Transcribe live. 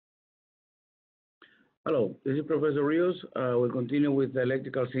Hello, this is Professor Rios. We'll continue with the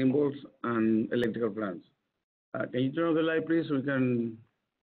electrical symbols and electrical plants. Can you turn off the light, please, so we can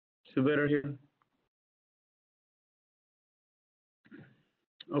see better here?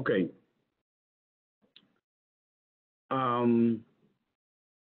 Okay. Um,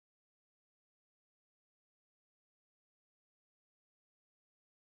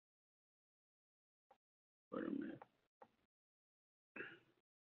 wait a minute.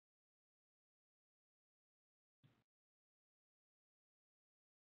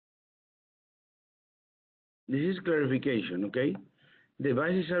 This is clarification, okay?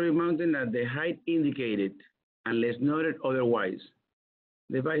 Devices shall be mounted at the height indicated unless noted otherwise.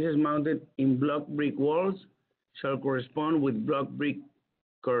 Devices mounted in block brick walls shall correspond with block brick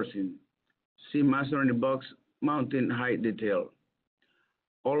coursing. See masonry box mounting height detail.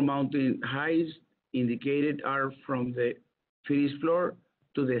 All mounting heights indicated are from the finished floor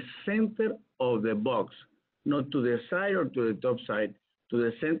to the center of the box, not to the side or to the top side, to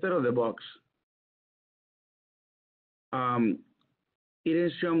the center of the box.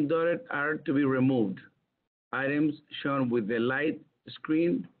 Items shown dotted are to be removed. Items shown with the light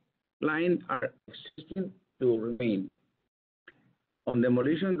screen line are existing to remain. On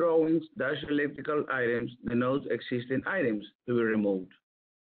demolition drawings, dash electrical items denotes existing items to be removed.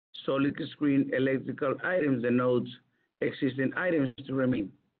 Solid screen electrical items denotes existing items to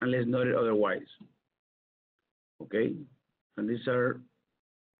remain, unless noted otherwise. Okay, and these are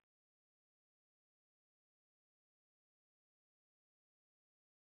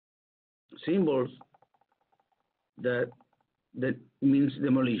symbols that means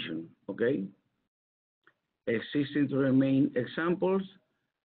demolition. Okay, existing to remain examples,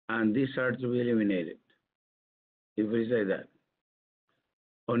 and these are to be eliminated. If we say that.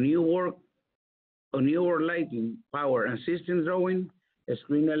 On new work lighting, power, and system drawing,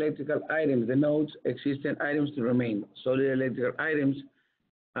 screen electrical items denotes existing items to remain. Solid electrical items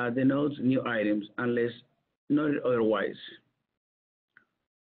denotes new items, unless noted otherwise.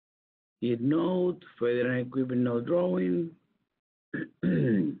 Heat note, further and equipment note drawing.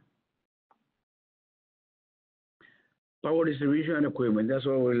 Power distribution and equipment, that's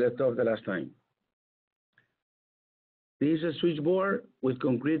what we left off the last time. This is a switchboard with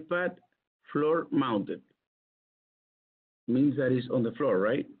concrete pad, floor mounted. Means that it's on the floor,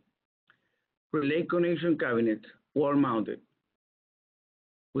 right? Relay connection cabinet, wall mounted.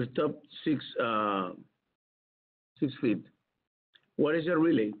 With top 6 feet. What is a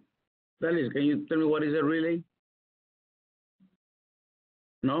relay? Felix, can you tell me what is a relay?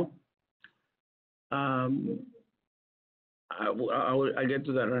 No? I'll get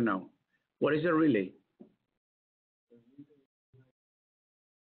to that right now. What is a relay?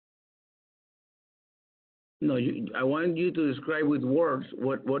 No, I want you to describe with words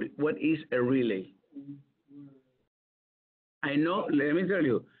what is a relay. I know, let me tell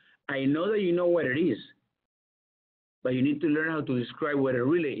you, I know that you know what it is, but you need to learn how to describe what a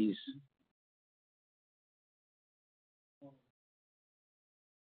relay is.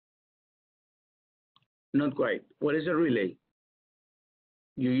 Not quite. What is a relay?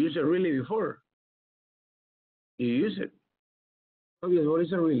 You used a relay before. You use it. Okay, what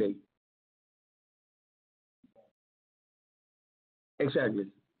is a relay? Exactly.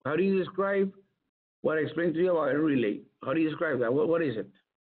 How do you describe what I explained to you about a relay? How do you describe that? What is it?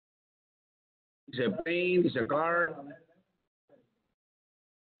 It's a plane, it's a car.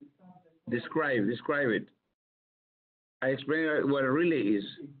 Describe it. I explained what a relay is.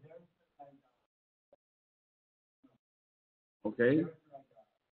 Okay,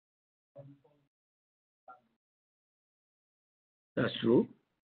 that's true.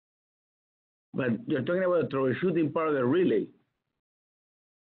 But you're talking about the troubleshooting part of the relay.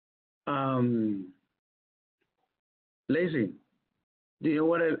 Um, Lazy, do you know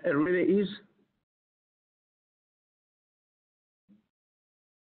what a relay is?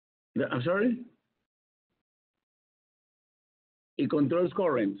 I'm sorry? It controls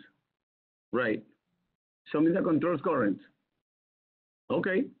current. Right. Something that controls current.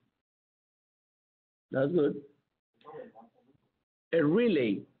 Okay, that's good. A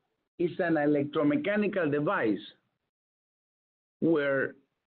relay is an electromechanical device where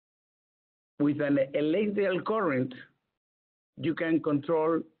with an electrical current, you can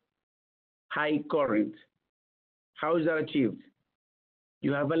control high current. How is that achieved?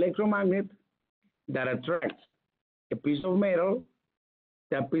 You have electromagnet that attracts a piece of metal.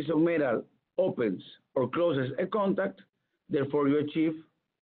 That piece of metal opens or closes a contact. Therefore, you achieve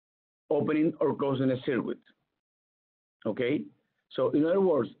opening or closing a circuit. Okay? So, in other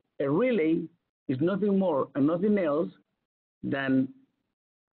words, a relay is nothing more and nothing else than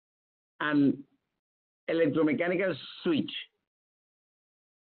an electromechanical switch.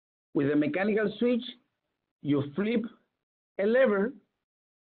 With a mechanical switch, you flip a lever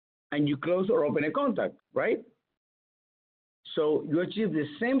and you close or open a contact, right? So you achieve the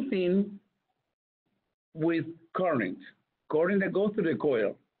same thing with current that goes through the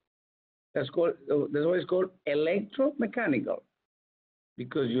coil. That's why it's called electromechanical,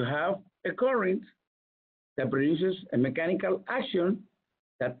 because you have a current that produces a mechanical action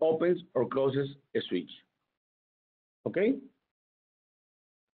that opens or closes a switch. Okay?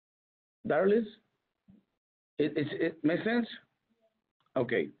 Darlis? It makes sense?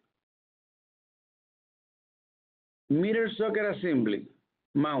 Okay. Meter socket assembly,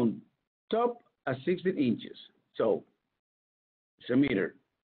 mount top at 16 inches. So it's a meter.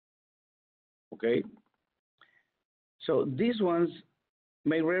 Okay. So these ones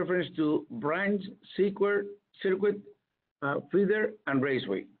make reference to branch, circuit, feeder, and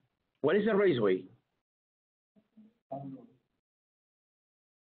raceway. What is a raceway?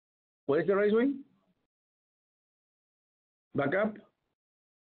 What is the raceway? Back up.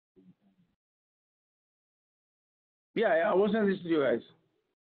 Yeah, I was saying this to you guys.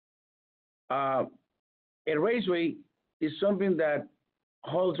 A raceway is something that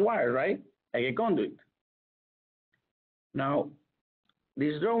holds wire, right? Like a conduit. Now,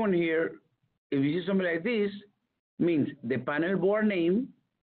 this drawing here, if you see something like this, means the panel board name.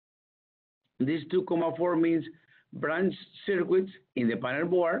 This 2,4 means branch circuits in the panel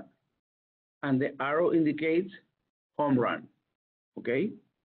board, and the arrow indicates home run. Okay?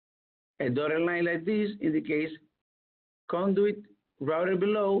 A dotted line like this indicates conduit routed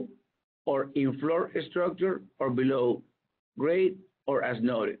below or in floor structure or below grade or as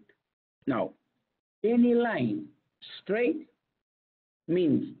noted. Now, any line straight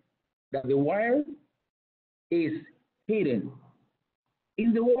means that the wire is hidden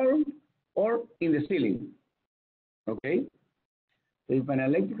in the wall or in the ceiling. Okay? So if an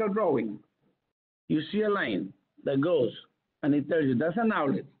electrical drawing, you see a line that goes and it tells you that's an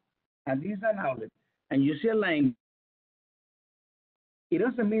outlet and this is an outlet, and you see a line, it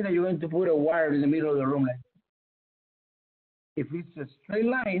doesn't mean that you're going to put a wire in the middle of the room. If it's a straight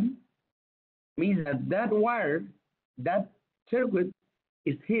line, means that that wire, that circuit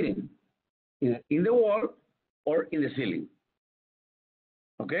is hidden in the wall or in the ceiling.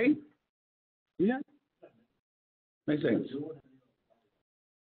 Okay? Yeah? Makes sense.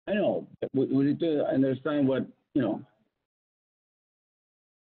 I know, we need to understand what, you know.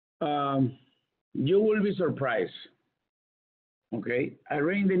 You will be surprised. Okay, I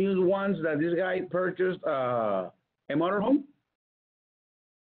read in the news once that this guy purchased a motorhome,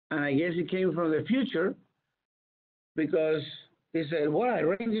 and I guess he came from the future because he said, well, I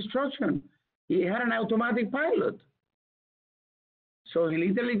read instruction. He had an automatic pilot. So he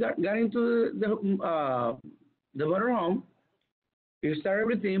literally got into the motorhome, he started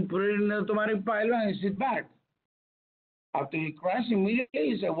everything, put it in the automatic pilot, and he sit back. After he crashed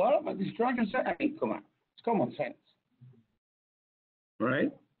immediately, he said, well, but the instruction said, I mean, come on, it's common sense.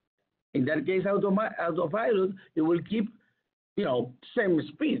 Right? In that case, autopilot, it will keep, you know, same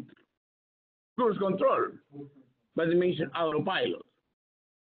speed, cruise control, but it mentioned autopilot.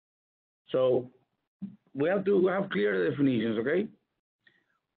 So we have to have clear definitions, okay?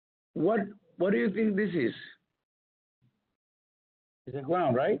 What do you think this is? It's a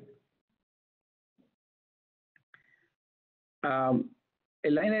ground, right? A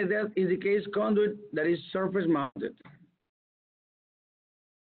line like that indicates conduit that is surface mounted.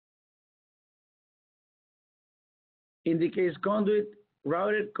 Indicates conduit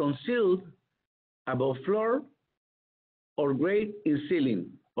routed concealed above floor or grade in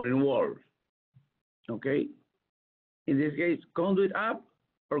ceiling or in walls. Okay? In this case, conduit up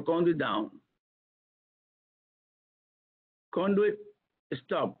or conduit down. Conduit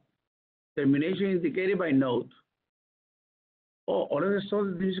stop. Termination indicated by note. Oh, already saw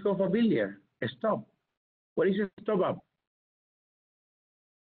the musical familiar. A stop. What is a stop up?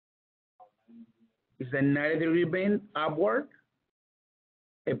 It's a 90-degree bend upward.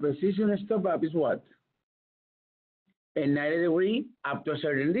 A precision stop up is what? A 90-degree up to a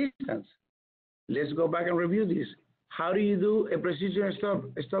certain distance. Let's go back and review this. How do you do a precision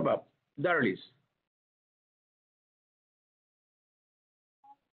stop up? Darlis.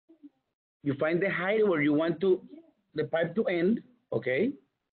 You find the height where you want the pipe to end, okay?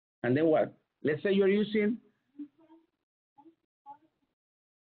 And then what? Let's say you're using,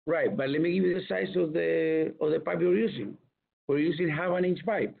 right, but let me give you the size of the pipe you're using. We're using half an inch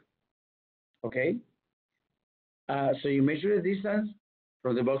pipe, okay? So you measure the distance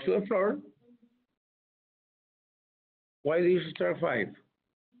from the box to the floor. Why do you start 5?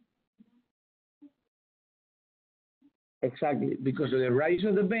 Exactly, because of the radius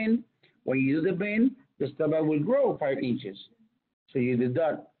of the bend. When you do the bend, the stopper will grow 5 inches. So you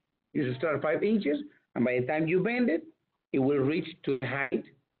deduct, you start 5 inches, and by the time you bend it, it will reach to the height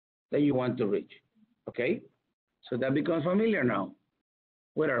that you want to reach. Okay? So that becomes familiar now.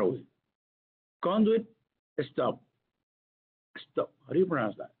 Where are we? Conduit, stop. Stop. How do you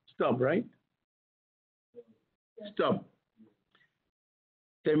pronounce that? Stop, right? Stop.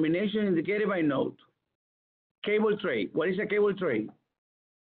 Termination indicated by note. Cable tray. What is a cable tray?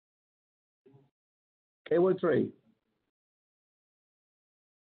 Cable tray.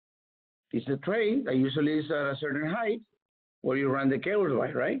 It's a tray that usually is at a certain height where you run the cables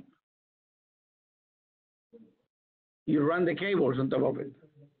by, right? You run the cables on top of it.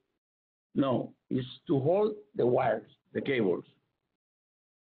 No, it's to hold the wires, the cables.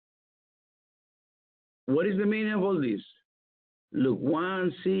 What is the meaning of all this? Look,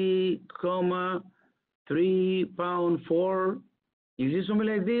 1C, comma, 3 pound 4. You see something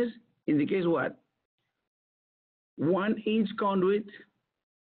like this? Indicates what? 1 inch conduit,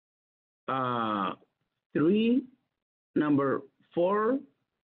 3, number 4.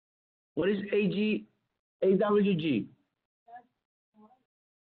 What is AG, AWG?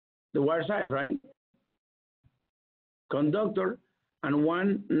 The wire size, right? Conductor, and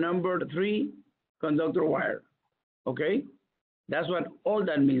 1 number 3 conductor wire. Okay? That's what all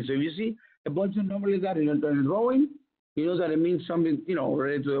that means. So if you see a bunch of numbers like that in a drawing, you know that it means something, you know,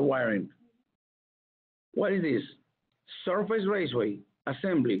 related to the wiring. What is this? Surface raceway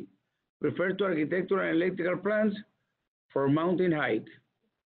assembly. Refer to architectural and electrical plans for mounting height,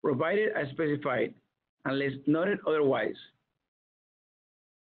 provided as specified, unless noted otherwise.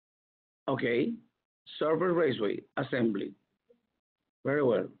 Okay, surface raceway assembly. Very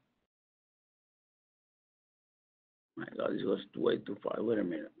well. My God, this goes way too far. Wait a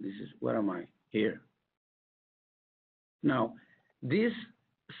minute. This is, where am I? Here. Now, these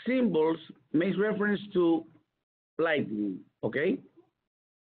symbols make reference to lighting, okay?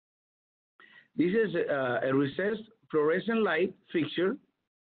 This is a recessed fluorescent light fixture,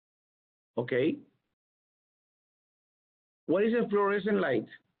 okay? What is a fluorescent light?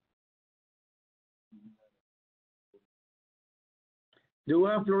 Do we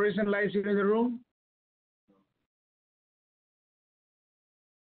have fluorescent lights here in the room?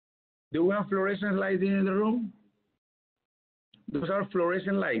 Do we have fluorescent lights in the room? Those are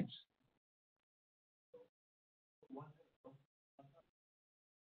fluorescent lights.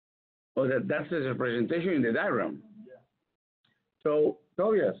 Oh, that's the representation in the diagram. So,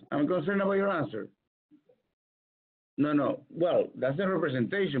 Tobias, I'm concerned about your answer. No. Well, that's the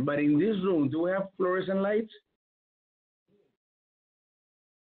representation. But in this room, do we have fluorescent lights?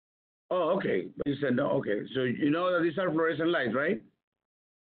 Oh, okay. But you said no. Okay. So you know that these are fluorescent lights, right?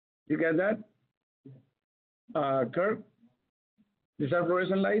 You get that? Kirk, these are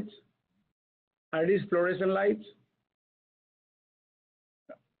fluorescent lights? Are these fluorescent lights?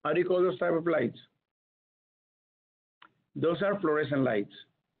 How do you call those type of lights? Those are fluorescent lights.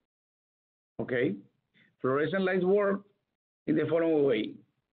 Okay? Fluorescent lights work in the following way.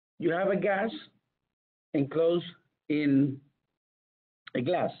 You have a gas enclosed in a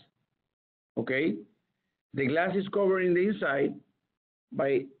glass. Okay? The glass is covered in the inside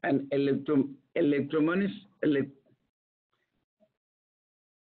by an electroluminescent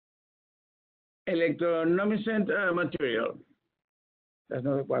material. That's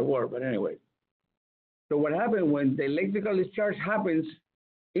not a quite word, but anyway. So what happens when the electrical discharge happens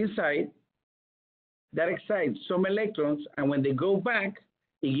inside, that excites some electrons, and when they go back,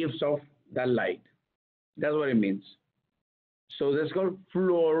 it gives off that light. That's what it means. So that's called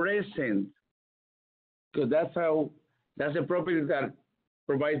fluorescent, because that's the property that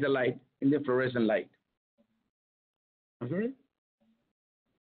provides the light in the fluorescent light. Okay?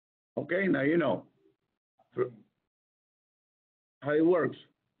 Okay, now you know how it works.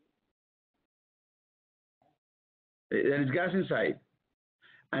 There's gas inside.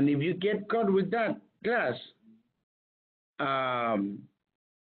 And if you get caught with that gas,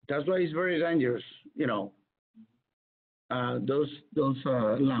 that's why it's very dangerous, you know, those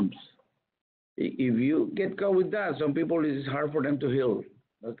lamps. If you get caught with that, some people, it's hard for them to heal.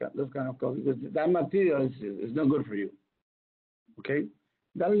 Those kind of caught, because that material is not good for you. Okay?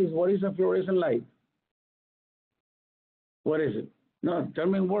 That is, what is a fluorescent light? What is it? No, tell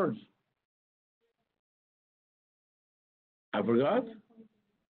me in words. I forgot?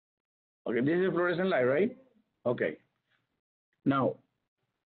 Okay, this is a fluorescent light, right? Okay. Now,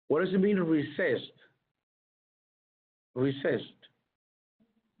 what does it mean recessed? Recessed.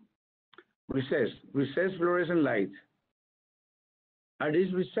 Recessed. Recessed fluorescent light. Are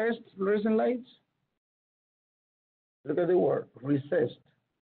these recessed fluorescent lights? Look at the word, recessed.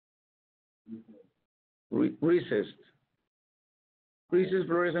 Recessed. Recessed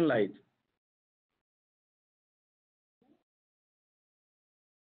fluorescent light.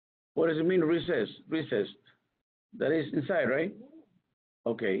 What does it mean, recessed? Recessed. That is inside, right?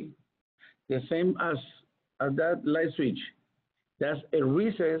 Okay. The same as that light switch. That's a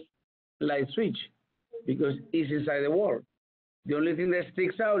recessed light switch because it's inside the wall. The only thing that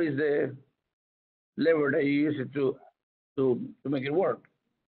sticks out is the lever that you use it to make it work,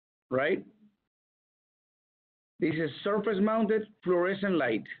 right? This is surface-mounted fluorescent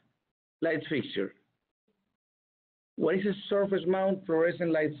light fixture. What is a surface-mount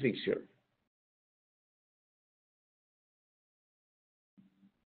fluorescent light fixture?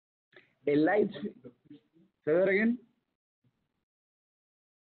 A light. Say that again.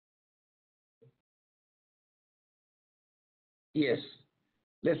 Yes.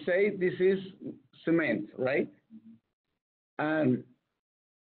 Let's say this is cement, right? And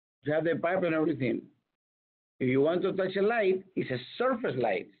you have the pipe and everything. If you want to touch a light, it's a surface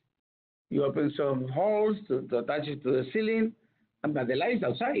light. You open some holes to attach it to the ceiling, but the light is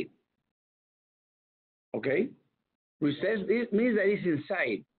outside. Okay? Recessed means that it's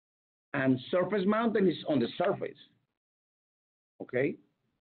inside, and surface mounted is on the surface. Okay?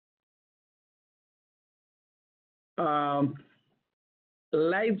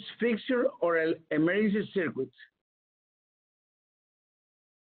 Light fixture or emergency circuit.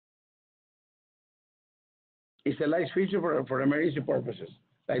 It's a light fixture for emergency purposes,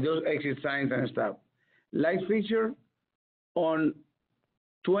 like those exit signs and stuff. Light fixture on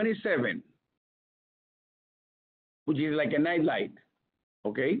 27, which is like a night light,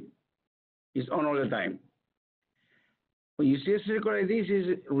 okay? It's on all the time. When you see a circle like this,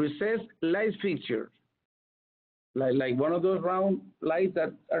 is recessed light fixture, like one of those round lights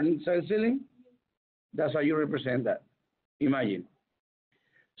that are inside the ceiling. That's how you represent that. Imagine.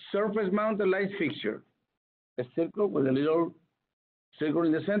 Surface mounted light fixture. A circle with a little circle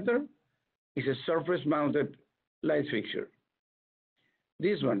in the center is a surface mounted light fixture.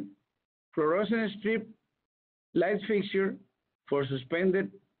 This one, fluorescent strip light fixture for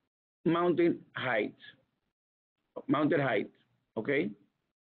suspended mounted height, okay?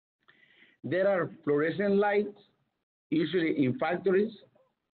 There are fluorescent lights, usually in factories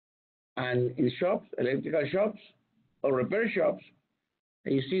and in shops, electrical shops or repair shops,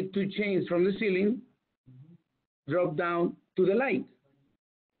 and you see two chains from the ceiling drop down to the light.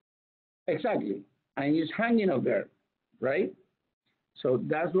 Exactly. And it's hanging up there, right? So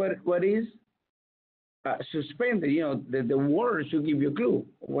that's what is suspended. You know, the word should give you a clue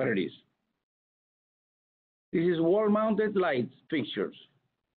what it is. This is wall-mounted light fixtures.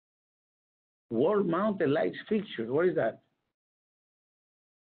 Wall-mounted light fixtures. What is that?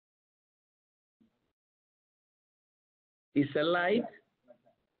 It's a light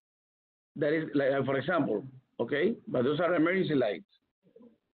that is, like, for example, okay, but those are emergency lights.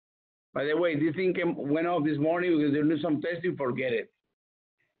 By the way, this thing went off this morning because they're doing some testing, forget it.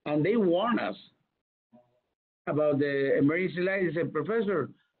 And they warn us about the emergency light. They said, Professor,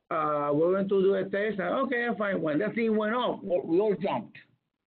 we're going to do a test. Okay, fine. When that thing went off, we all jumped.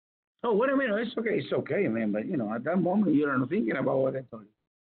 Oh, wait a minute. It's okay, man. But, you know, at that moment, you're not thinking about what I told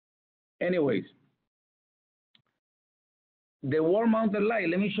you. Anyways, the wall-mounted light,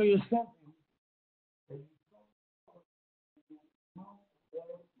 let me show you something.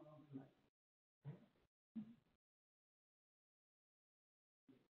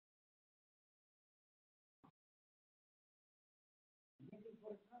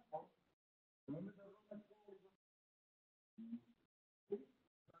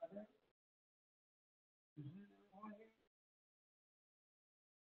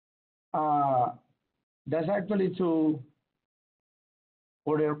 That's actually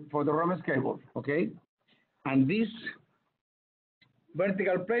for the Rome's cable, okay? And this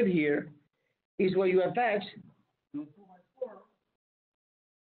vertical plate here is where you attach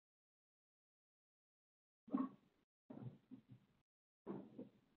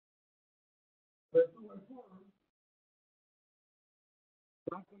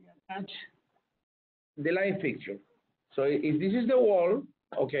the light fixture. So if this is the wall,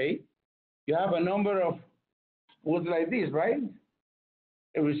 okay, you have a number of woods like this, right?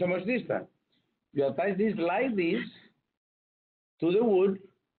 Every so much distance. You attach this like this to the wood,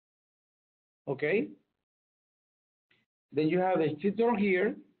 okay? Then you have the street door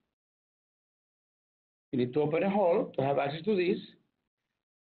here. You need to open a hole to have access to this.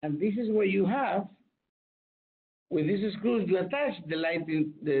 And this is where you have, with these screws, you attach the light,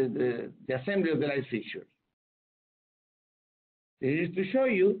 the assembly of the light fixture. This is to show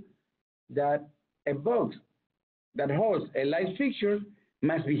you that a box that holds a light fixture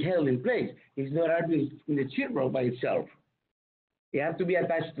must be held in place. It's not happening in the Ciro by itself. It has to be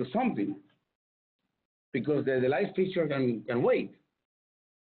attached to something because the light fixture can wait.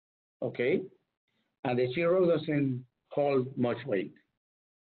 Okay? And the Ciro doesn't hold much weight.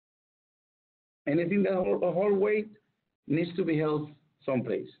 Anything that hold weight needs to be held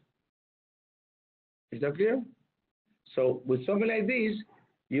someplace. Is that clear? So with something like this,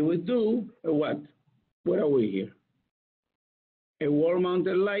 you would do a what? What are we here? A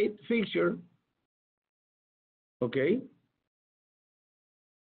wall-mounted light fixture, okay?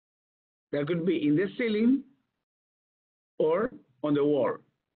 That could be in the ceiling or on the wall.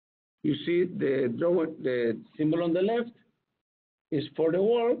 You see the symbol on the left is for the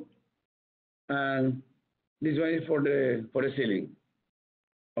wall, and this one is for the ceiling.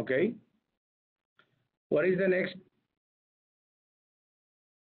 Okay. What is the next?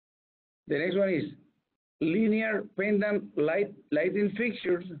 The next one is linear pendant lighting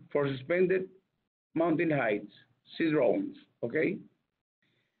fixtures for suspended mountain heights. See drawings. Okay.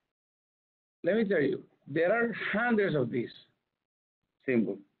 Let me tell you, there are hundreds of these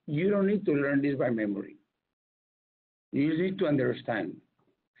symbols. You don't need to learn this by memory. You need to understand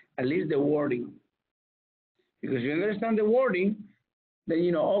at least the wording. Because you understand the wording, then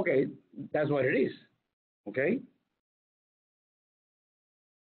you know, okay, that's what it is. Okay?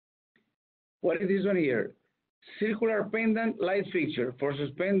 What is this one here? Circular pendant light fixture for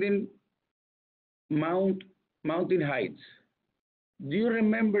suspending mountain heights. Do you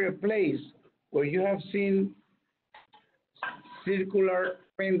remember a place where you have seen circular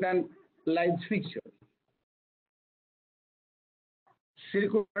pendant light fixture?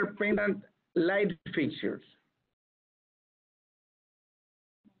 Circular pendant light fixtures.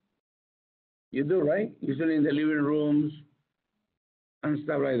 You do, right? Usually in the living rooms and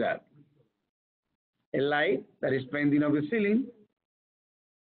stuff like that. A light that is pending off the ceiling.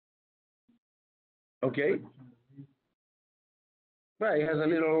 Okay. Right, it has a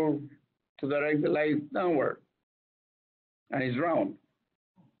little to direct the light downward. And it's round.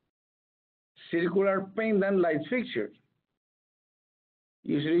 Circular pendant light fixtures.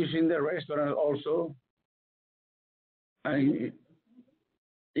 Usually used in the restaurant also. And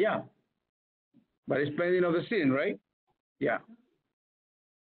yeah. But it's pending off the ceiling, right? Yeah.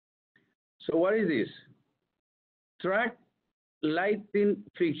 So what is this? Track lighting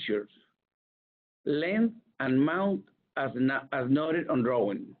fixtures, length and mount as noted on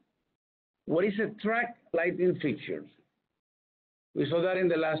drawing. What is a track lighting fixtures? We saw that in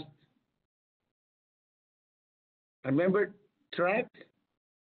the last. Remember track?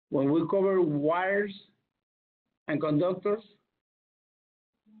 When we cover wires and conductors,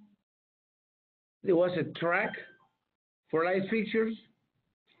 there was a track for light fixtures.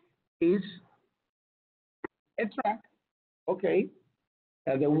 Is a track, okay,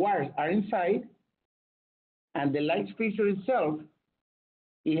 that the wires are inside, and the light fixture itself,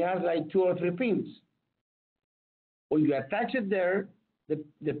 it has like 2 or 3 pins. When you attach it there,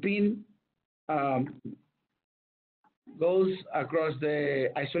 the pin goes across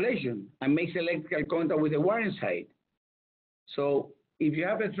the isolation and makes electrical contact with the wire inside. So if you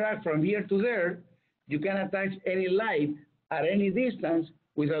have a track from here to there, you can attach any light at any distance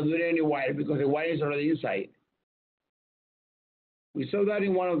without doing any wire because the wire is already inside. We saw that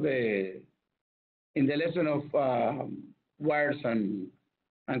in the lesson of wires and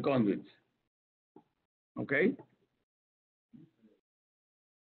conduits. Okay?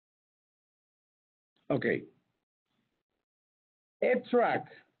 Okay. A track,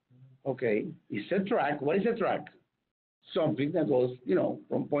 okay, is a track. What is a track? Something that goes, you know,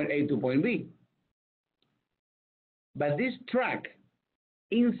 from point A to point B. But this track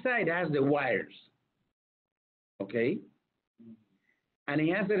inside has the wires, okay? And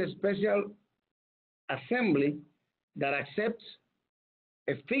it has a special assembly that accepts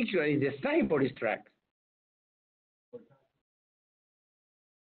a fixture that is designed for this track.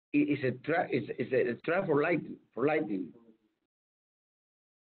 It's a track. It's a track for lighting.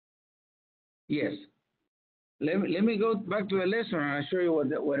 Yes. Let me go back to the lesson and I'll show you what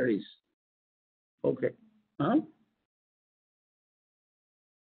it is. Okay. Huh?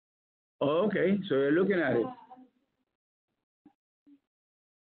 Okay, so you're looking at it.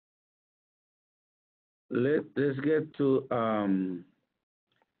 Let's get to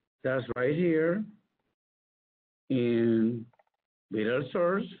that's right here in vital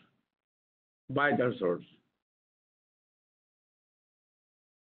source.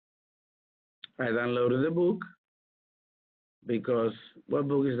 I downloaded the book because what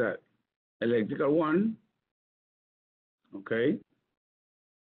book is that? Electrical 1. Okay.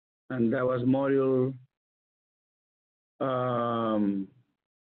 And that was module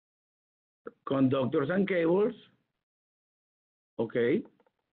conductors and cables. Okay.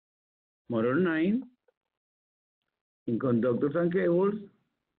 Model 9. In conductors and cables,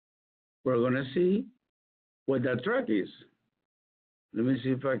 we're going to see what that track is. Let me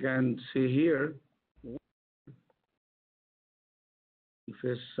see if I can see here. If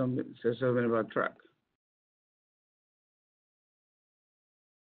it says something about track.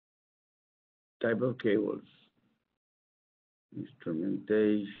 Type of cables.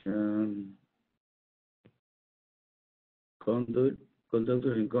 Instrumentation. Conduit,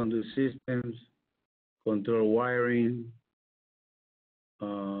 conductors and conduit systems. Control wiring.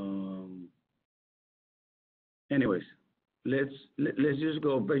 Anyways, let's just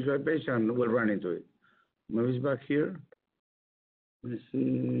go page by page and we'll run into it. Maybe it's back here. Let's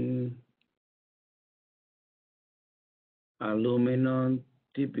see. Aluminum,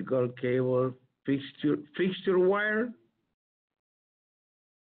 typical cable, fixture wire.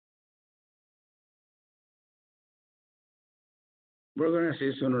 We're gonna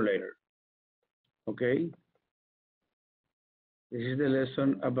see sooner or later. Okay. This is the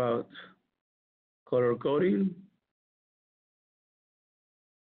lesson about color coding.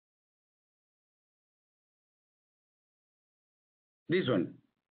 This one,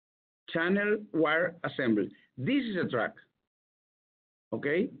 channel wire assembly. This is a track,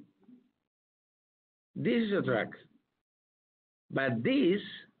 okay? This is a track, but the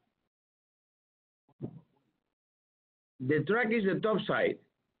track is the top side.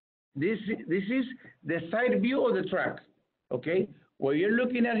 This is the side view of the track, okay? What you're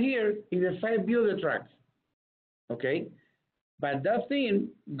looking at here is the side view of the track, okay? But that thing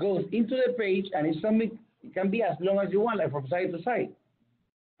goes into the page and it's something. It can be as long as you want, like from side to side.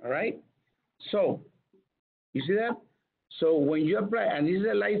 All right? So, you see that? So when you apply, and this is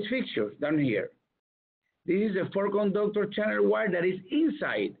a light fixture down here. This is a 4-conductor channel wire that is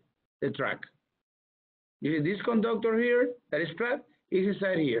inside the track. You see this conductor here, that is flat, is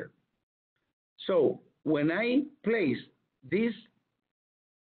inside here. So when I place this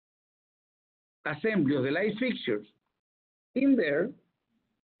assembly of the light fixtures in there,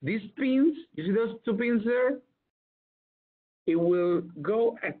 these pins, you see those 2 pins there? It will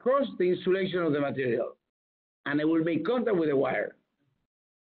go across the insulation of the material and it will make contact with the wire.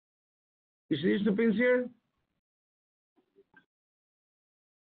 You see these 2 pins here?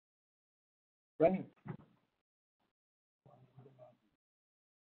 Right.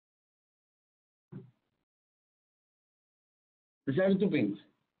 These are the 2 pins.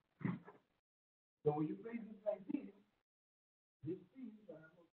 So when you place this like this, these pins are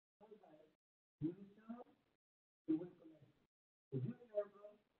it will connect to the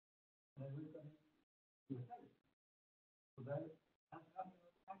airflow and it will connect to the side. So that's happening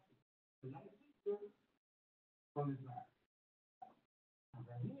actually. The light fixture from the track. And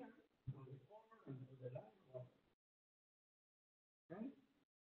from here, to the forward and to the left. Okay?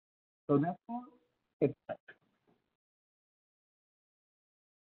 So therefore, it's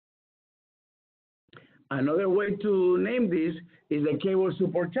another way to name this is the cable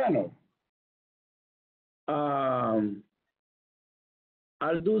support channel.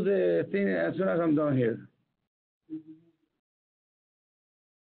 I'll do the thing as soon as I'm done here.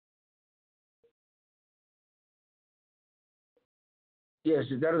 Yes,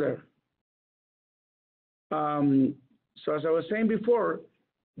 it's there. So as I was saying before,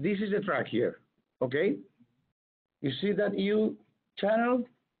 this is the track here, okay? You see that U channel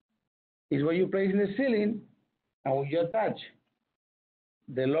is what you place in the ceiling, and when you attach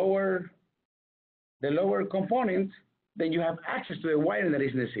the lower component, then you have access to the wiring that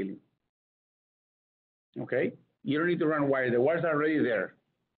is in the ceiling. Okay? You don't need to run wire. The wires are already there.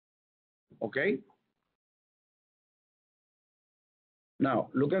 Okay? Now,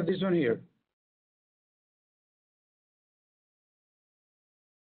 look at this one here.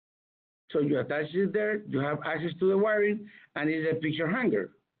 So you attach it there, you have access to the wiring, and it's a picture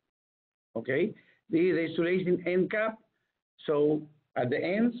hanger. Okay? This is the insulation end cap. So at the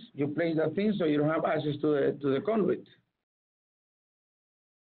ends, you place that thing so you don't have access to the conduit.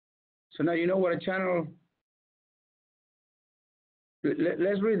 So now you know what a channel.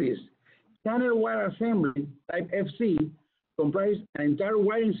 Let's read this. Channel wire assembly type FC comprises an entire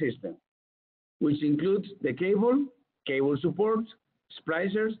wiring system, which includes the cable, cable supports,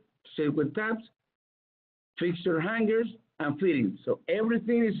 splicers, circuit tabs, fixture hangers, and fittings. So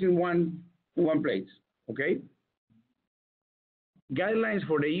everything is in one place. Okay. Guidelines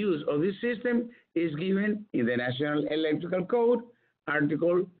for the use of this system is given in the National Electrical Code,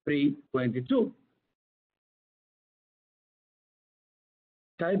 Article 322.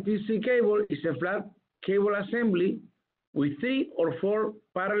 Type PC cable is a flat cable assembly with 3 or 4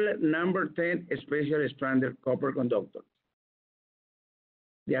 parallel number 10 special stranded copper conductors.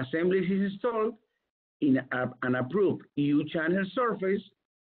 The assembly is installed in an approved U-channel surface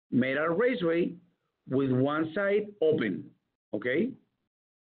metal raceway with one side open, okay?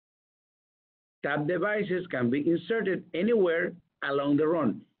 Tap devices can be inserted anywhere along the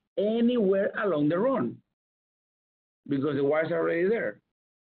run, because the wires are already there.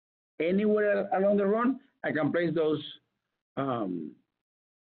 Anywhere along the run, I can place those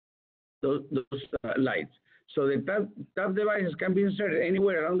lights. So the tap devices can be inserted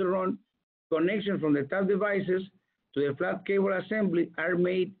anywhere along the run. Connections from the tap devices to the flat cable assembly are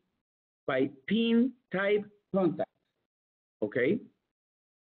made by pin-type contacts, okay?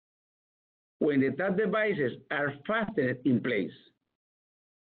 When the tap devices are fastened in place.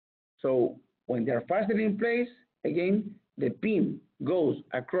 So when they are fastened in place, again, the pin goes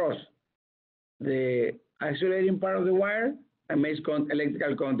across the isolating part of the wire and makes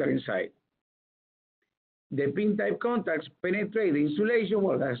electrical contact inside. The pin-type contacts penetrate the insulation,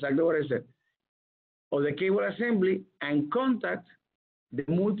 well, that's exactly what I said, of the cable assembly and contact the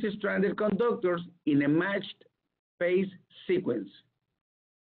multi-stranded conductors in a matched phase sequence.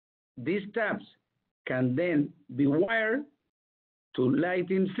 These taps can then be wired to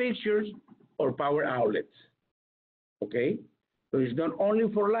lighting fixtures or power outlets, okay? So it's not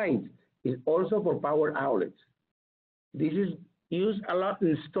only for lights, it's also for power outlets. This is used a lot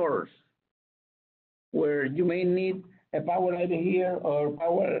in stores where you may need a power light here or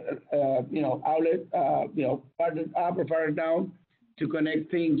power, outlet, farther up or farther down to connect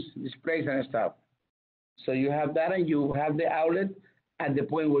things, displays and stuff. So you have that and you have the outlet at the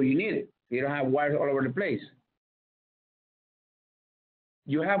point where you need it. You don't have wires all over the place.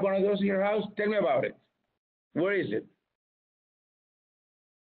 You have one of those in your house? Tell me about it. Where is it?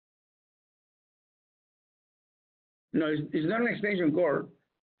 No, it's not an extension cord.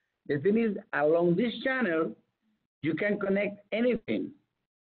 The thing is, along this channel, you can connect anything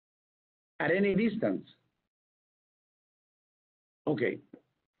at any distance. Okay.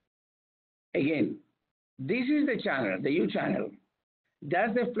 Again, this is the channel, the U channel.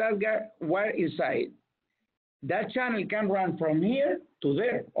 That's the flat wire inside. That channel can run from here to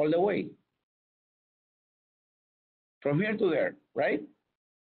there, all the way. From here to there, right?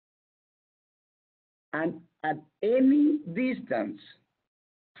 And at any distance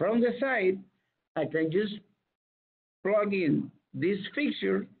from the side, I can just plug in this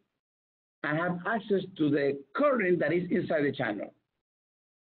fixture and have access to the current that is inside the channel.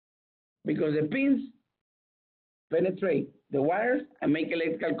 Because the pins penetrate the wires and make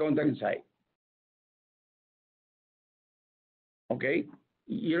electrical contact inside. Okay?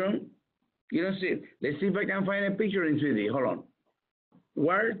 You don't see it. Let's see if I can find a picture in 3D. Hold on.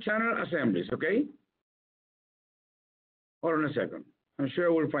 Wire channel assemblies, okay? Hold on a second. I'm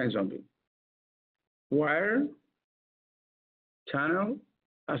sure we'll find something. Wire channel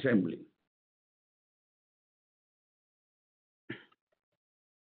assembly.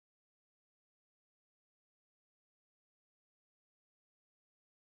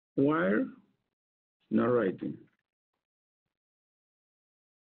 Wire, not writing.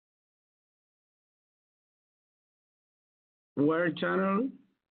 Wire channel,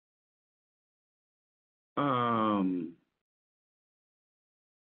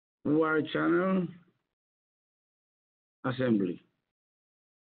 wire channel assembly.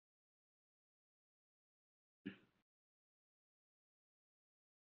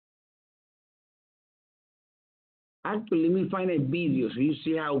 Actually, let me find a video so you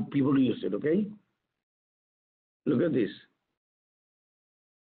see how people use it, okay? Look at this.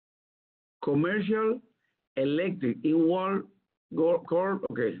 Commercial electric in-wall cord.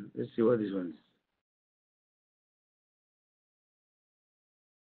 Okay, let's see what this one is.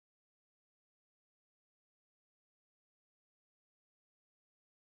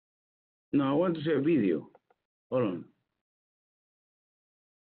 No, I want to see a video. Hold on.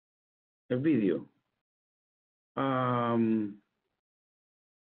 A video.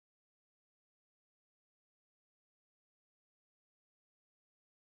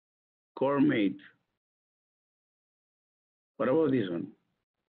 Core mate. What about this one?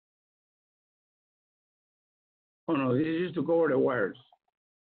 Oh no, this is just to cover the wires.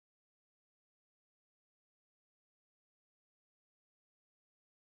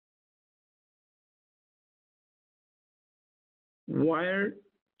 Wire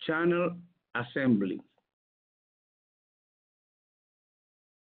channel assembly.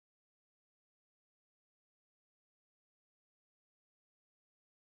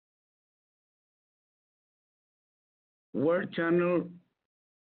 Wire channel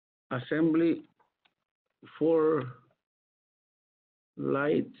assembly for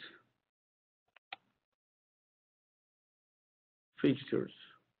light fixtures.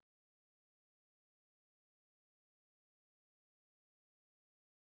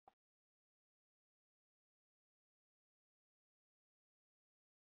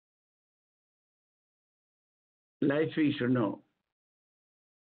 Light fixture, no.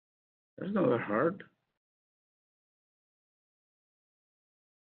 That's not that hard.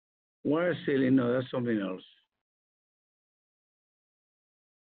 Wire ceiling, no, that's something else.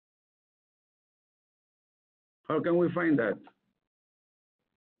 How can we find that?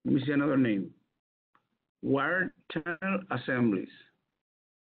 Let me see another name. Wire channel assemblies.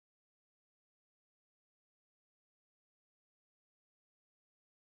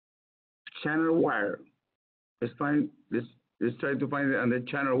 Channel wire. Let's try to find it on the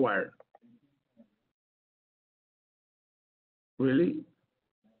channel wire. Really?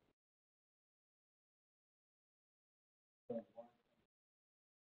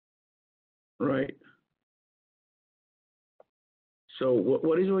 Right. So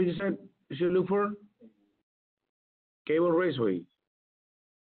what is what you said you should look for? Cable raceway.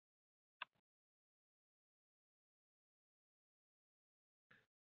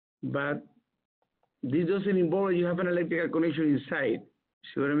 But this doesn't involve you have an electrical connection inside.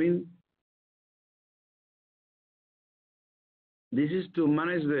 See what I mean? This is to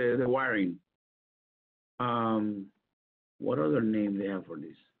manage the wiring. What other name they have for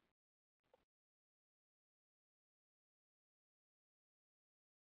this?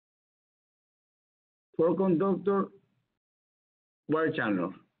 For conductor wire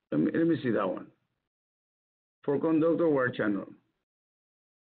channel. Let me see that one. For conductor wire channel.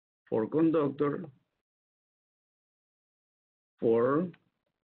 For conductor. For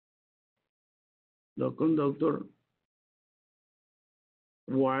the conductor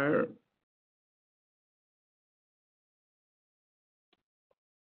wire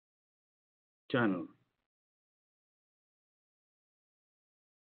channel.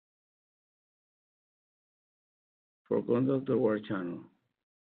 For conductor wire channel.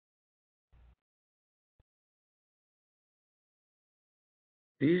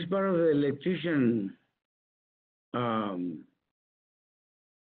 This is part of the electrician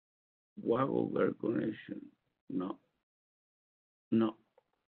wire connection. No. No.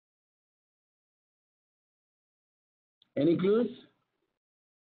 Any clues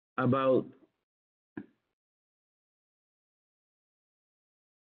about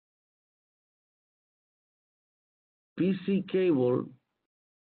PC cable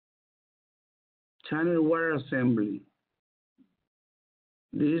channel wire assembly?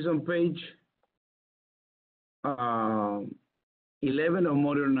 This is on page 11 of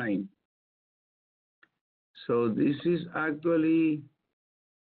module 9. So this is actually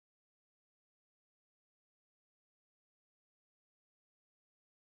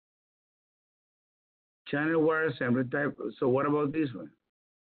channel wire assembly type. So what about this one?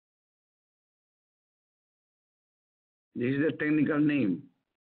 This is the technical name,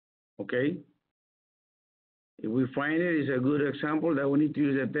 okay? If we find it, it's a good example that we need to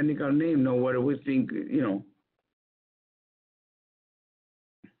use a technical name, know what we think, you know.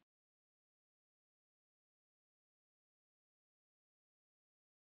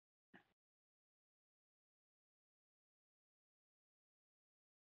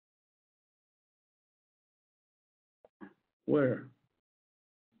 Where?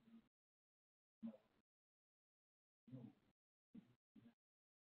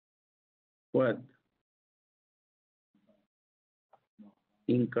 What?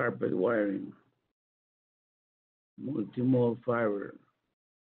 In carpet wiring. Multimode fiber.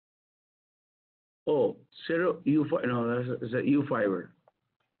 Oh, Ciro U fiber. No, that's a U fiber.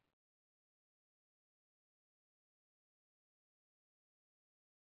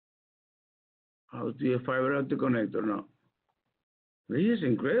 How to do a fiber optic connector? No. This is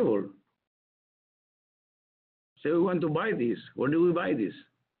incredible. Say we want to buy this. Where do we buy this?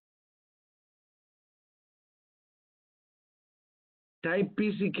 Type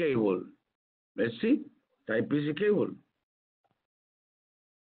PC cable. Let's see. Type PC cable.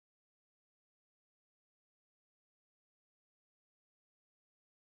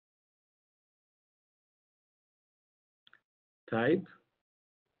 Type.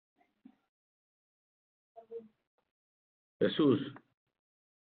 Jesus.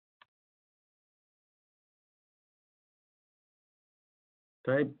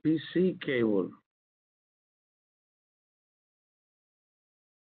 Type PC cable.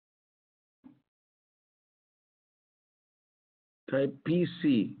 Type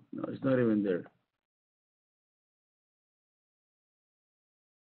PC. No, it's not even there.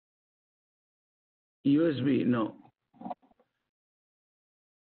 USB, no.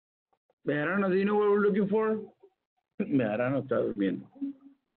 Bejarano, do you know what we're looking for? Bejarano está durmiendo.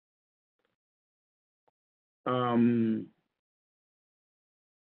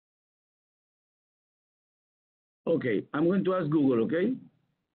 Okay, I'm going to ask Google, okay?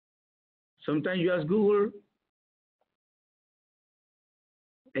 Sometimes you ask Google,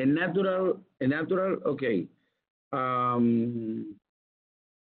 a natural, okay.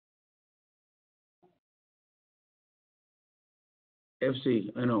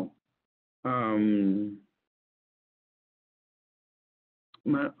 FC, I know.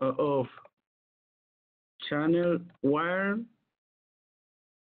 Of channel wire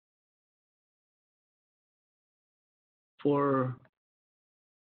for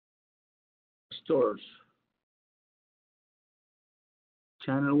stores.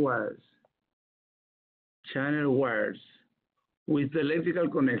 Channel wires with electrical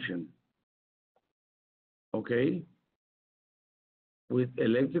connection. Okay, with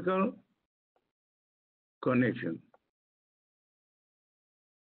electrical connection.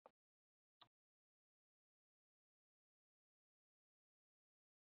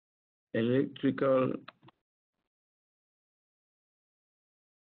 Electrical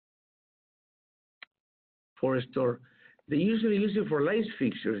for a store. They usually use it for light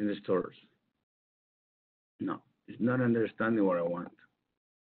fixtures in the stores. No, it's not understanding what I want.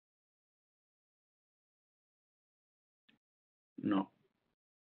 No.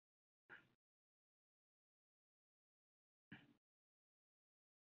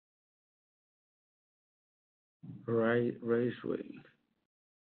 Raceway.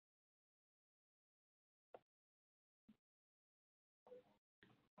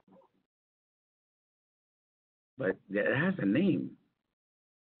 But that has a name.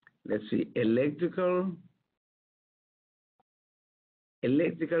 Let's see, electrical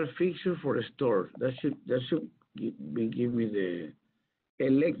fixture for a store. That should give me the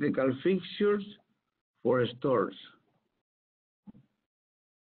electrical fixtures for stores.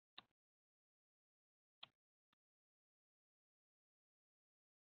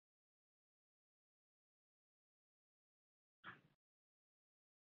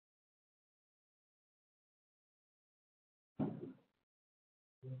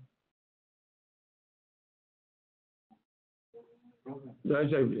 That's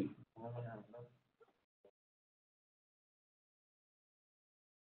exactly.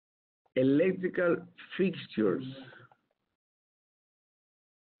 Electrical fixtures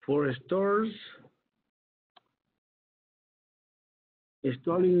for stores.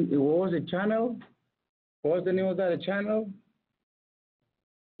 Installing, what was the channel? What was the name of that? A channel?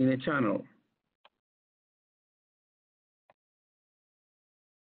 In a channel.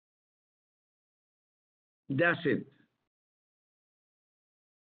 That's it.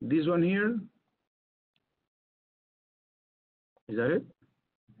 This one here. Is that it?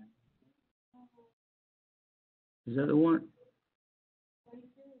 Is that the one?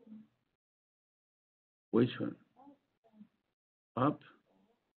 Which one? Up?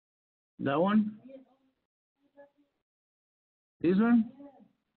 That one? This one?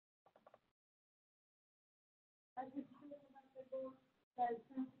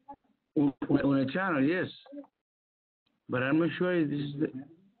 On a channel, yes. But I'm not sure if this is the...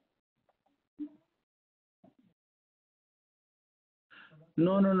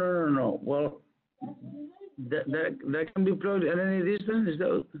 No. Well, that can be plugged at any distance. Is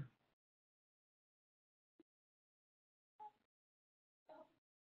that...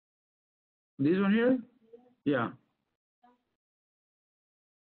 This one here? Yeah.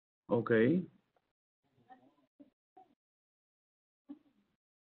 Okay.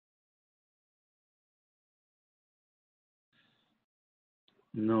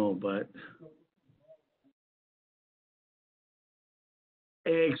 No, but...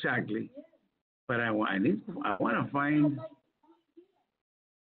 Exactly. But I want to find...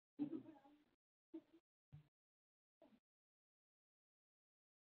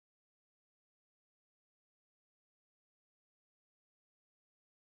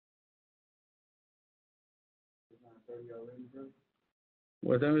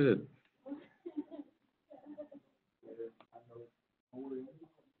 What time is it?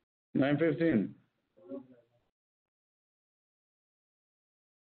 9:15.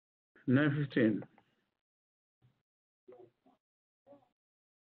 9:15.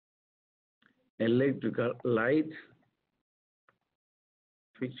 Electrical light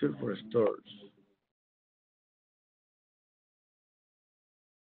fixture for stores.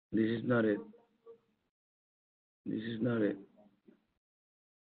 This is not it. This is not it.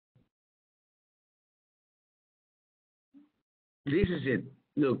 This is it.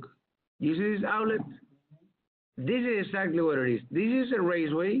 Look, you see this outlet? This is exactly what it is. This is a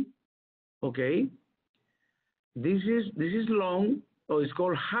raceway okay? This is long, or it's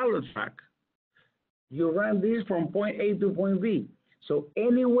called hollow track. You run this from point A to point B. So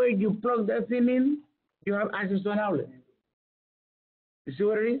anywhere you plug that thing in, you have access to an outlet. You see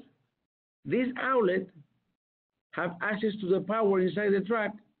what it is? This outlet have access to the power inside the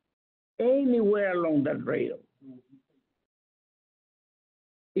track anywhere along that rail.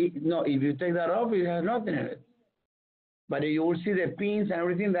 No, if you take that off, it has nothing in it. But you will see the pins and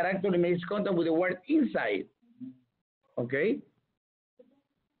everything that actually makes contact with the wire inside. Okay?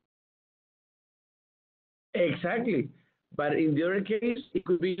 Exactly. But in the other case, it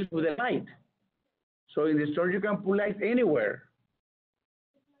could be used with a light. So in the store, you can put lights anywhere.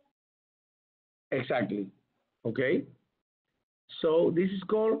 Exactly. Okay? So this is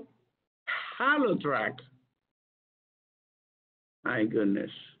called hollow track. My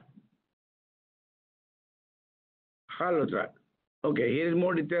goodness. Hollow track. Okay, here is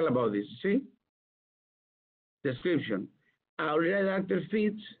more detail about this. See? Description. Outlet adapter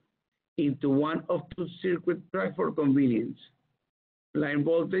fits into one of two circuit tracks for convenience. Line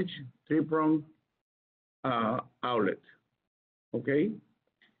voltage, three-prong outlet. Okay?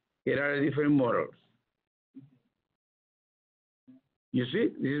 Here are the different models. You see?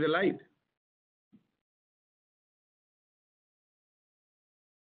 This is the light.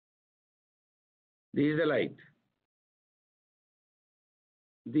 This is the light.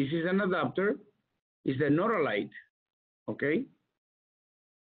 This is an adapter. It's a NORA light. Okay?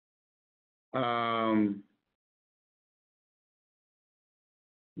 The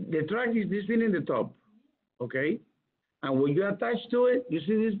track is this thing in the top. Okay? And when you attach to it, you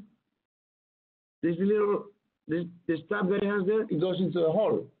see this little, this tab that it has there, it goes into the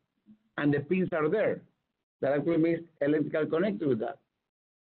hole. And the pins are there. That actually makes electrical connector with that.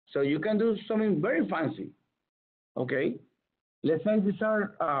 So you can do something very fancy. Okay? Let's say these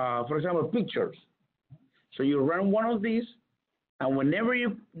are, for example, pictures. So you run one of these, and whenever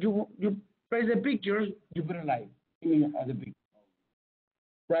you place the pictures, you put a light at the picture,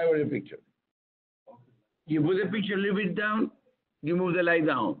 right over the picture. You put the picture a little bit down, you move the light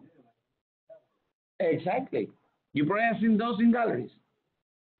down. Exactly. You probably have seen those in galleries,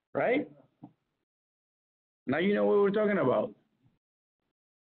 right? Now you know what we're talking about.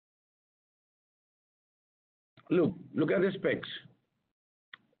 Look at the specs.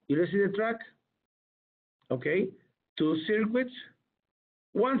 You see the track? Okay, 2 circuits,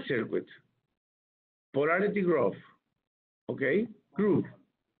 1 circuit, polarity graph, okay, groove.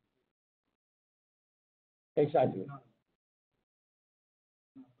 Exactly.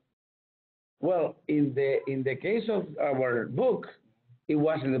 Well, in the case of our book, it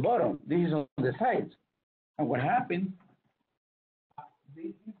was in the bottom. This is on the side. And what happened? This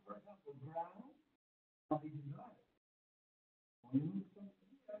is, for example, ground, and this is light. When you move something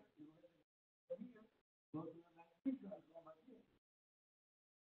here, go to the next picture and come back here.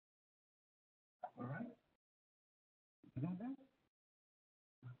 All right? You got that?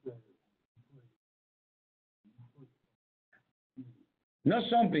 Not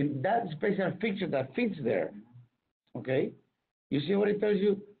something, that special fixture that fits there. Okay? You see what it tells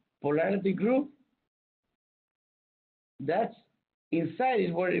you? Polarity group. That's inside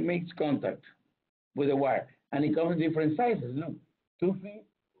is where it makes contact with the wire. And it comes in different sizes. Look, 2 feet,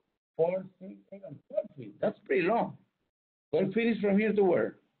 4, 6, 8, and 12 feet. That's pretty long. 12 feet is from here to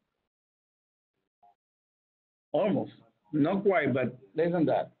where? Almost. Not quite, but less than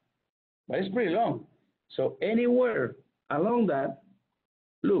that. But it's pretty long. So anywhere along that,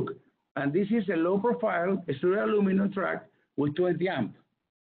 look, and this is a low profile extruded aluminum track with 20 amp.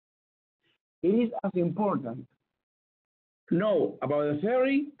 It is as important to know about the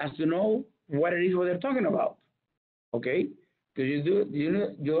theory as to know what it is what they're talking about. Okay? Because you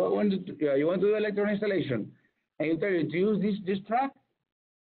want to do electron installation, and you tell you to use this track.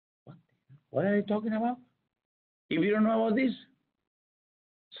 What are they talking about? If you don't know about this,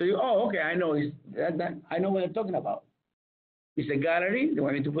 so okay, I know I know what they're talking about. It's a gallery. They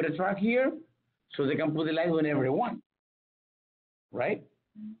want me to put a track here, so they can put the light whenever they want, right?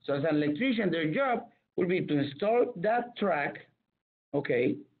 So as an electrician, their job will be to install that track,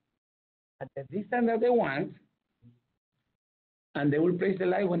 okay, at the distance that they want, and they will place the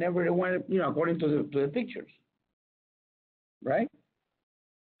light whenever they want, according to the pictures, right?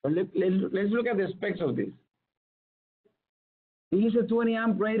 So let's look at the specs of this. This is a 20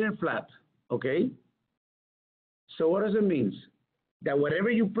 amp rated flat, okay? So what does it mean? That whatever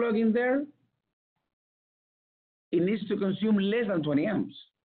you plug in there, it needs to consume less than 20 amps.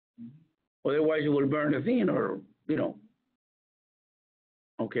 Otherwise, you will burn the thing or,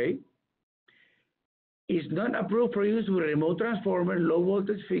 okay? It's not approved for use with remote transformer, low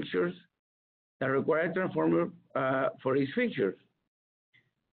voltage fixtures, that require a transformer for each feature.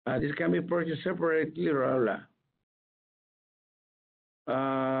 This can be purchased separately, blah, blah,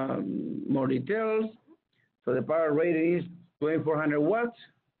 blah. More details. So the power rating is 2400 watts.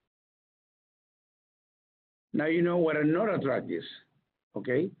 Now you know what a NORA track is,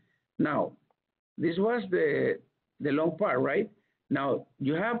 okay? Now, this was the long part, right? Now,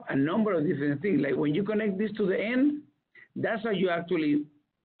 you have a number of different things. Like when you connect this to the end, that's how you actually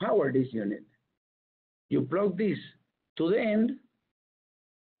power this unit. You plug this to the end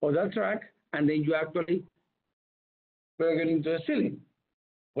of that track, and then you actually plug it into the ceiling,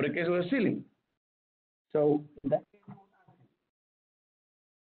 for the case of the ceiling. So that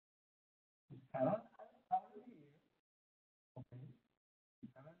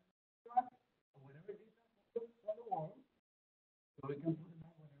so we can put it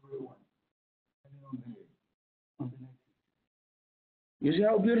back whenever we want, depending on the next. You see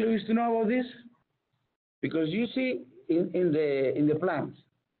how beautiful it is to know about this? Because you see in the plans,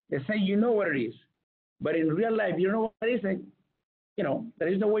 they say you know what it is, but in real life you don't know what it is, and you know there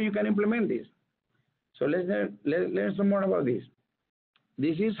is no way you can implement this. So let's learn some more about this.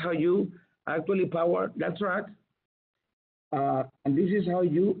 This is how you actually power that track, and this is how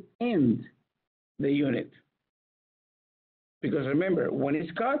you end the unit. Because remember, when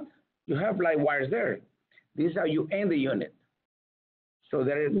it's cut, you have live wires there. This is how you end the unit. So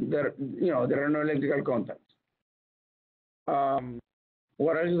there are no electrical contacts.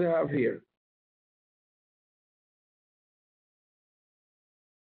 What else do they have here?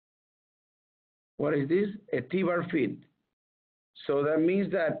 What is this? A T-bar feed. So that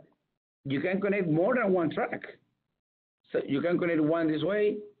means that you can connect more than one track. So you can connect one this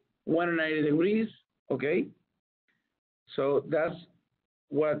way, 190 degrees, okay? So that's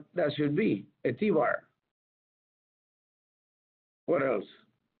what that should be, a T-bar. What else?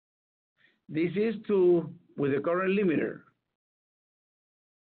 This is with the current limiter.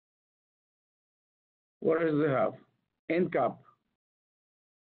 What else do they have? End cap.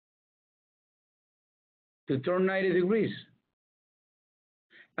 To turn 90 degrees.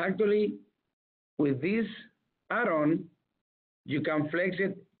 Actually, with this add-on, you can flex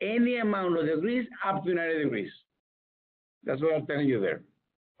it any amount of degrees up to 90 degrees. That's what I'm telling you there,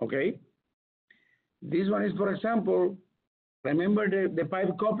 okay? This one is, for example, remember the pipe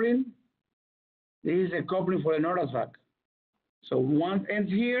coupling? This is a coupling for the NORA track. So one ends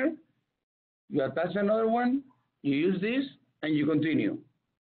here, you attach another one, you use this, and you continue.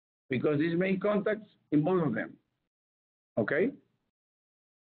 Because these make contacts in both of them, okay?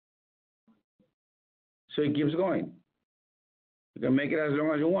 So it keeps going. You can make it as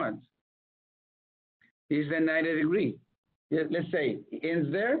long as you want. This is a 90 degree. Let's say it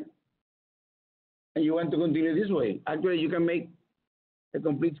ends there, and you want to continue this way. Actually, you can make a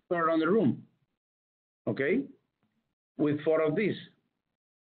complete square around the room, okay? With 4 of these.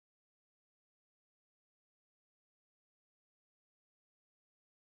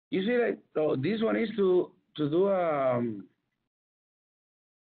 You see that? So this one is to do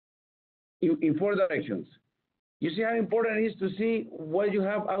in 4 directions. You see how important it is to see what you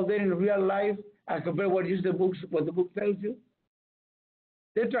have out there in real life as compared to what the book tells you?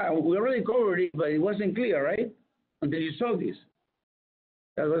 That's right. We already covered it, but it wasn't clear, right? Until you saw this.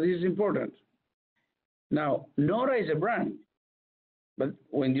 That's why this is important. Now, NORA is a brand, but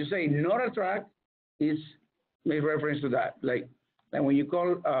when you say NORA track, it's make reference to that. Like when you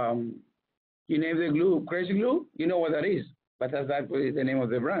call, you name the glue Crazy Glue, you know what that is, but that's actually the name of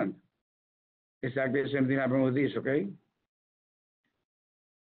the brand. Exactly the same thing happened with this, okay?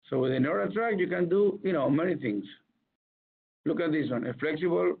 So with the NORA track, you can do, many things. Look at this one, a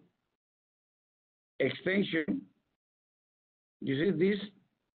flexible extension. You see, this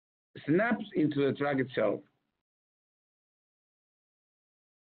snaps into the track itself.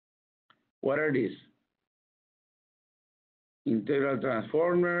 What are these? Integral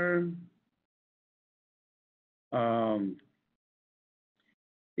transformer.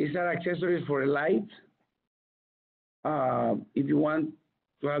 These are accessories for a light. If you want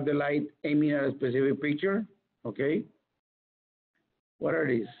to have the light aiming at a specific picture, okay? What are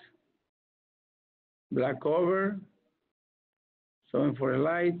these? Black cover, something for a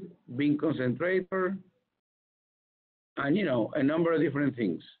light, beam concentrator, and a number of different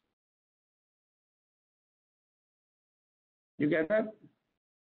things. You get that?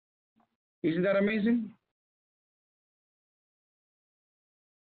 Isn't that amazing?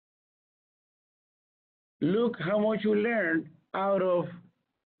 Look how much you learned out of,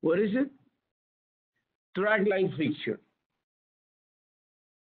 what is it? Track light fixture.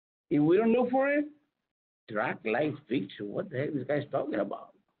 If we don't look for it, track light fixture, what the heck is this guy's talking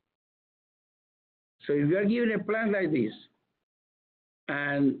about? So if you are given a plant like this,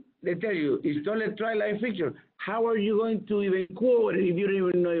 and they tell you, install a tri-light fixture, how are you going to even quote it if you don't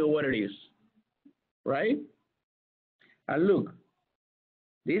even know what it is, right? And look,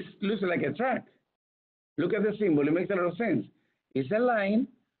 this looks like a track. Look at the symbol, it makes a lot of sense. It's a line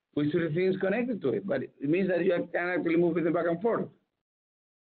with three things connected to it, but it means that you can actually move it back and forth.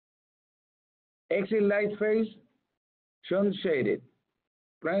 Exit light phase shown shaded.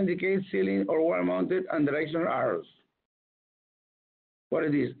 Plan indicates ceiling or wall mounted and directional arrows. What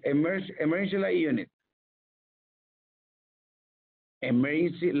is this? Emergency light unit.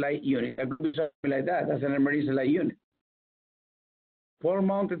 Emergency light unit. That could be something like that. That's an emergency light unit. Pole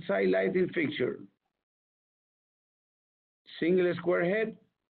mounted side lighting fixture. Single square head,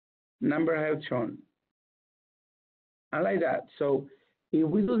 number I have shown. I like that. So if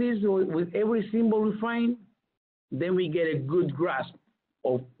we do this with every symbol we find, then we get a good grasp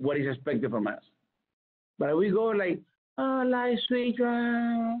of what is expected from us. But if we go like, oh, light switch,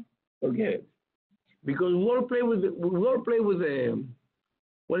 forget it. Because we all play with the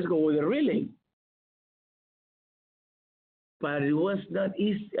what is it called, with the relay. But it was not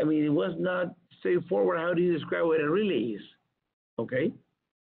easy. I mean, it was not straightforward. How do you describe what a relay is? Okay.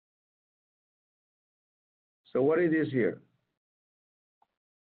 So what is this here?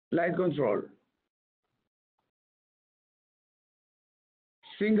 Light control.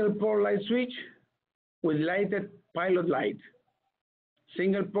 Single pole light switch with lighted pilot light.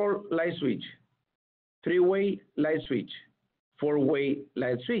 Single pole light switch. Three-way light switch. Four-way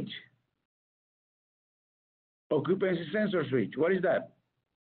light switch. Occupancy sensor switch. What is that?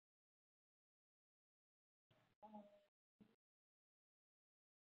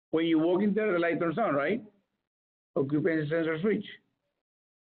 When you walk in there, the light turns on, right? Occupancy sensor switch.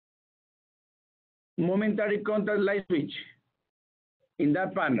 Momentary contact light switch. In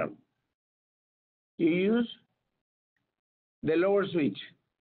that panel, you use the lower switch,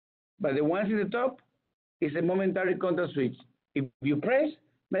 but the ones in the top is a momentary contact switch. If you press,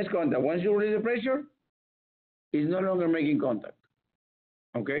 makes contact. Once you release the pressure, it's no longer making contact.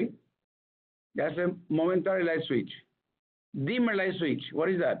 Okay? That's a momentary light switch. Dimmer light switch, what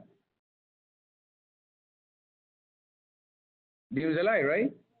is that? Dims the light,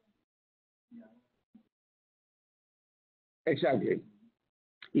 right? Exactly.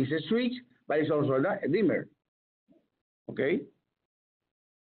 It's a switch, but it's also a dimmer. Okay?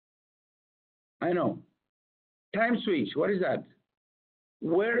 I know. Time switch, what is that?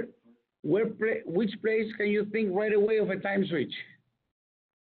 Which place can you think right away of a time switch?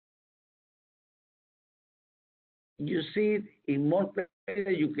 You see it in more places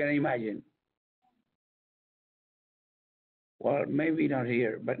than you can imagine. Well, maybe not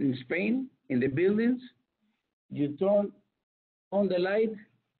here, but in Spain, in the buildings, you turn on the light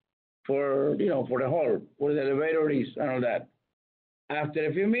for, for the hall, where the elevator is and all that. After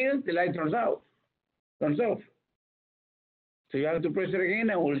a few minutes, the light turns off. So you have to press it again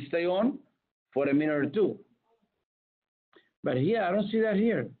and it will stay on for a minute or two. But here, I don't see that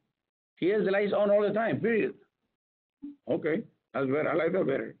here. Here, the light's on all the time, period. Okay, that's better. I like that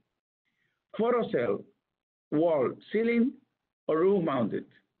better. Photocell, wall, ceiling, or roof mounted.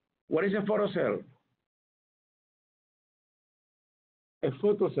 What is a photocell? A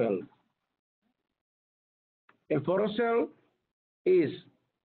photocell. A photocell is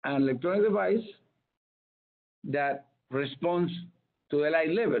an electronic device that responds to the light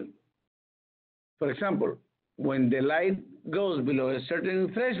level. For example, when the light goes below a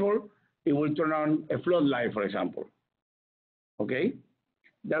certain threshold, it will turn on a floodlight, for example. Okay?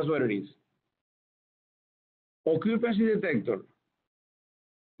 That's what it is. Occupancy detector.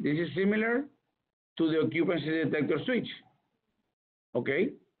 This is similar to the occupancy detector switch. Okay?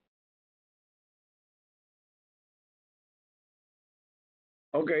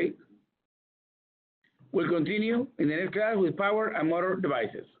 Okay. We'll continue in the next class with power and motor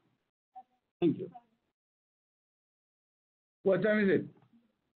devices. Thank you. What time is it?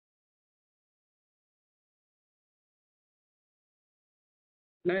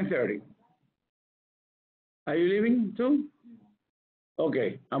 9:30. Are you leaving too?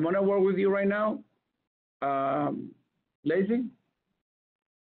 Okay, I'm gonna work with you right now, Lacey,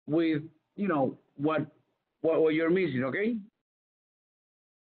 with what you're missing, okay?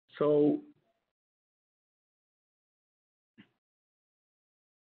 So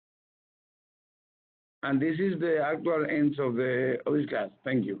and this is the actual end of this class.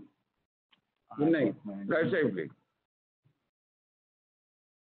 Thank you. Good night. Drive safely.